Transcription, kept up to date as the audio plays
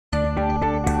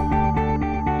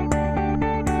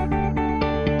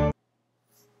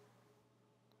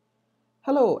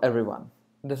Hello everyone,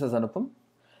 this is Anupam,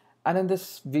 and in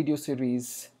this video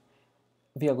series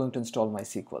we are going to install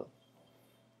MySQL.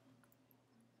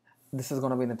 This is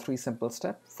going to be in 3 simple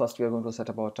steps. First we are going to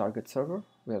set up our target server,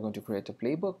 we are going to create a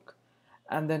playbook,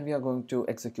 and then we are going to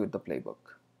execute the playbook.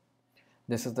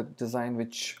 This is the design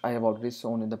which I have already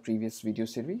shown in the previous video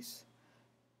series.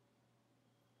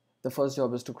 The first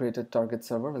job is to create a target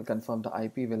server. We'll confirm the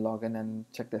IP, we'll log in and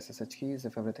check the SSH keys.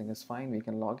 If everything is fine, we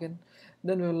can log in.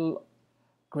 Then we'll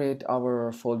create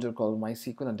our folder called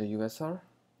MySQL under USR.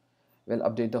 We'll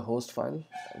update the host file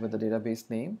with the database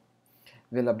name.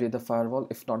 We'll update the firewall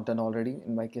if not done already.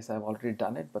 In my case, I've already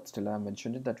done it, but still I have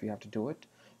mentioned it that we have to do it.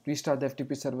 Restart the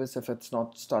FTP service if it's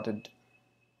not started.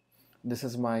 This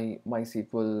is my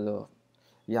MySQL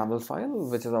YAML file,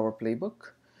 which is our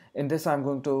playbook. In this, I'm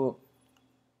going to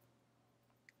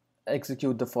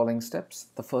execute the following steps.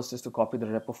 The first is to copy the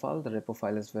repo file. The repo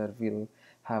file is where we'll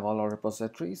have all our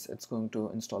repositories. It's going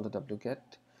to install the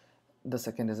wget. The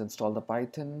second is install the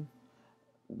Python.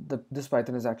 This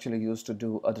Python is actually used to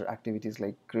do other activities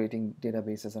like creating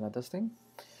databases and other things.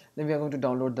 Then we are going to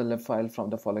download the lib file from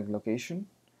the following location.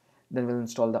 Then we'll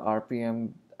install the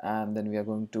RPM, and then we are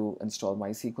going to install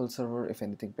MySQL server. If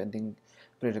anything pending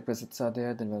prerequisites are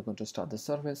there, then we're going to start the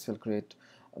service. We'll create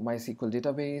a MySQL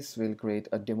database, we'll create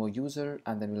a demo user,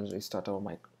 and then we'll restart our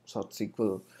Microsoft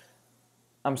SQL.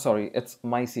 I'm sorry, it's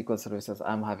MySQL services.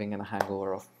 I'm having a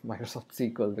hangover of Microsoft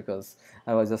SQL because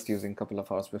I was just using a couple of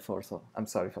hours before, so I'm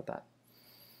sorry for that.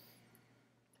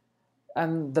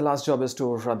 And the last job is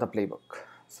to run the playbook.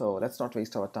 So let's not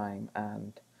waste our time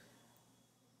and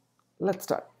let's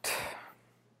start.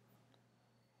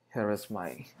 Here is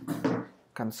my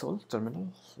console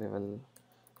terminal. We will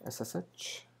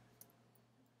SSH.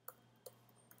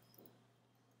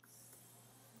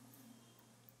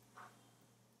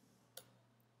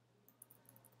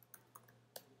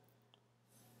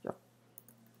 Yep.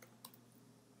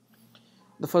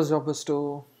 The first job is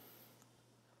to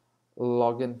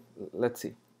log in. Let's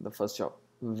see the first job.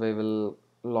 We will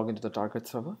log into the target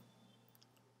server.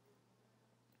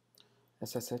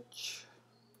 SSH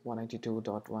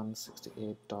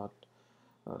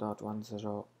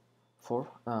 192.168.104.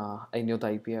 I knew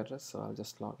the IP address, so I'll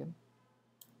just log in.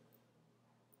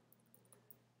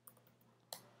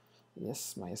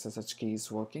 Yes, my SSH key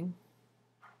is working.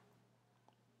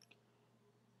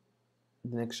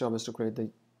 The next job is to create the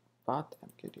path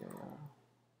mkdir.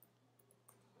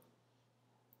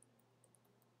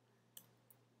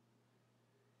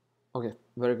 Okay,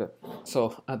 very good.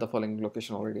 So the following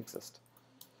location already exists.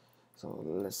 So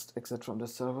let's exit from the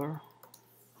server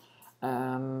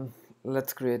and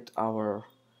let's create our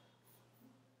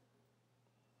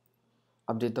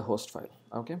update the host file.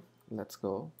 Okay, let's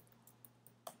go.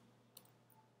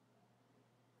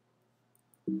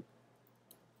 I'm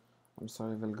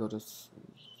sorry, we'll go to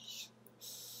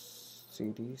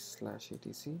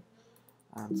cd/etc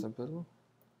Ansible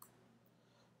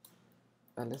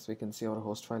ls. We can see our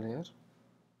host file here,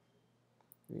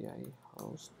 vi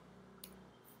host.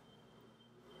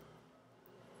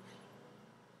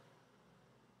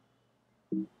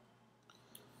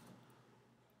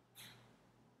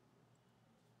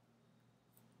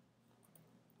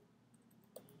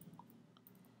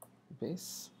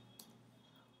 Base.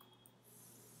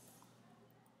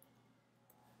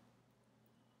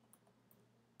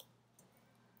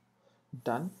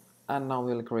 Done. And now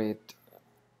we'll create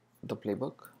the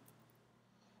playbook.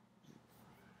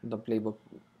 The playbook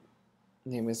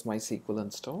name is MySQL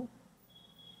install.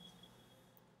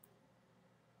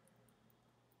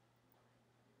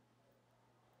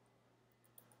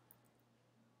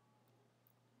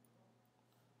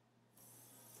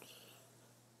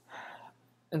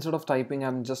 Instead of typing,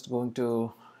 I'm just going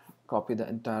to copy the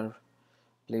entire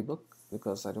playbook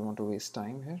because I don't want to waste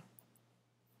time here.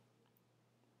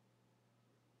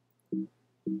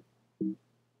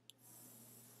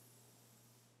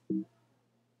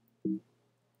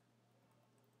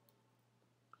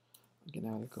 Again,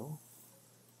 I will go.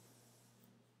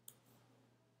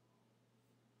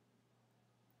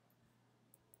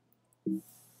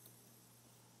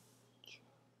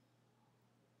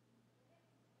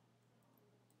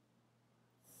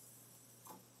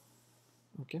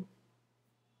 Okay.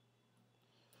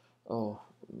 Oh,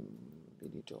 we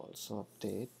need to also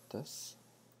update this.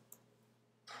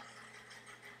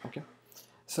 Okay.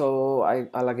 So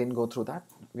I'll again go through that.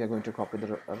 We are going to copy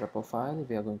the repo file.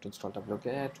 We are going to install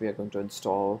wget. We are going to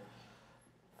install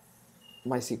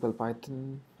MySQL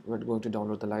Python. We're going to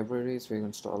download the libraries. We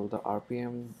install the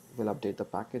RPM. We'll update the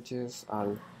packages.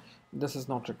 This is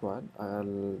not required.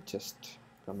 I'll just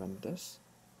comment this.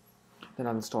 Then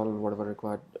I'll install whatever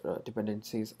required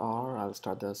dependencies are. I'll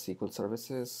start the SQL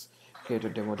services, create a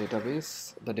demo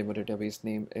database. The demo database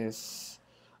name is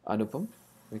Anupam.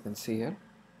 We can see here.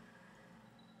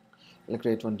 I'll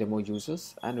create one demo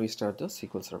users and restart the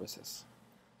SQL services.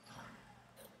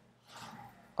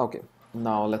 Okay,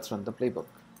 now let's run the playbook.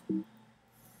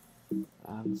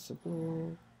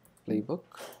 Ansible playbook,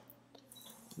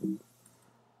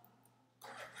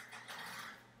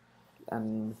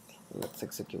 and let's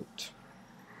execute.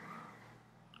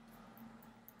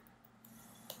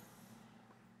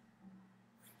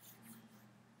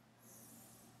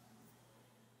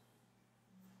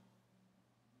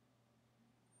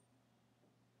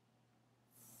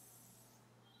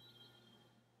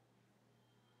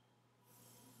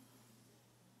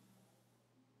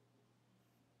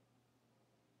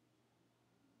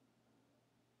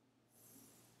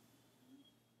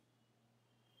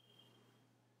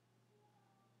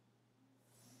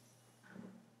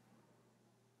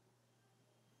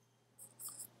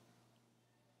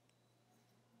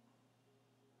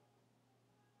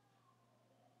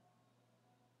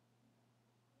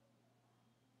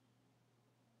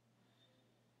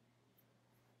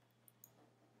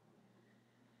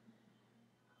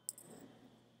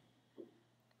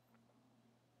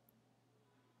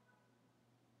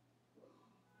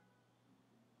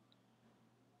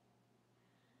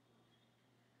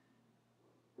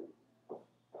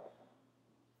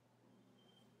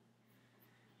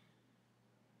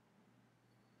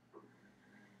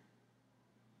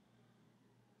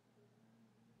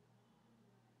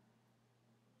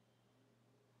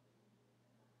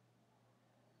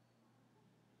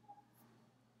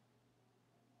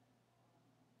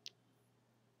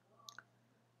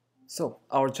 So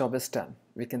our job is done.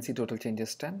 We can see total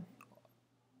changes 10,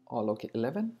 all okay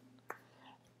 11.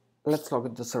 Let's log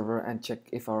into the server and check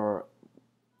if our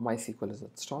MySQL is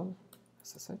installed.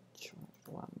 SSH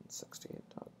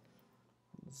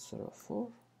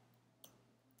 168.04.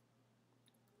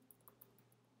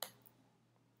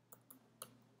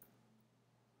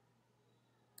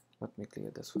 Let me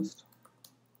clear this first.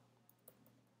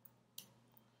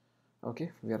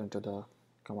 Okay, we are into the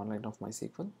command line of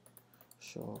MySQL.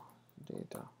 Show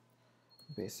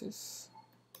databases,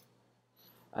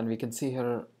 and we can see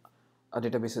here a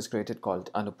database is created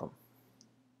called Anupam.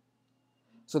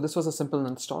 So this was a simple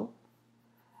install,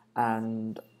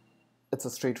 and it's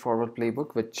a straightforward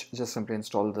playbook which just simply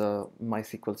install the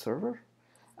MySQL server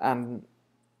and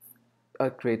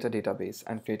create a database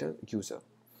and create a user.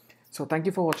 So thank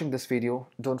you for watching this video.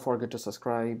 Don't forget to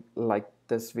subscribe, like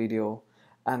this video,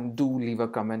 and do leave a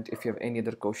comment if you have any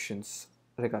other questions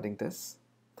regarding this.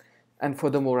 And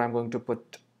furthermore, I'm going to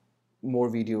put more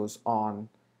videos on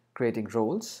creating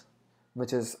roles,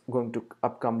 which is going to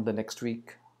upcome the next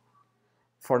week.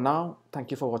 For now, thank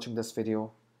you for watching this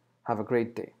video. Have a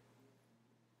great day.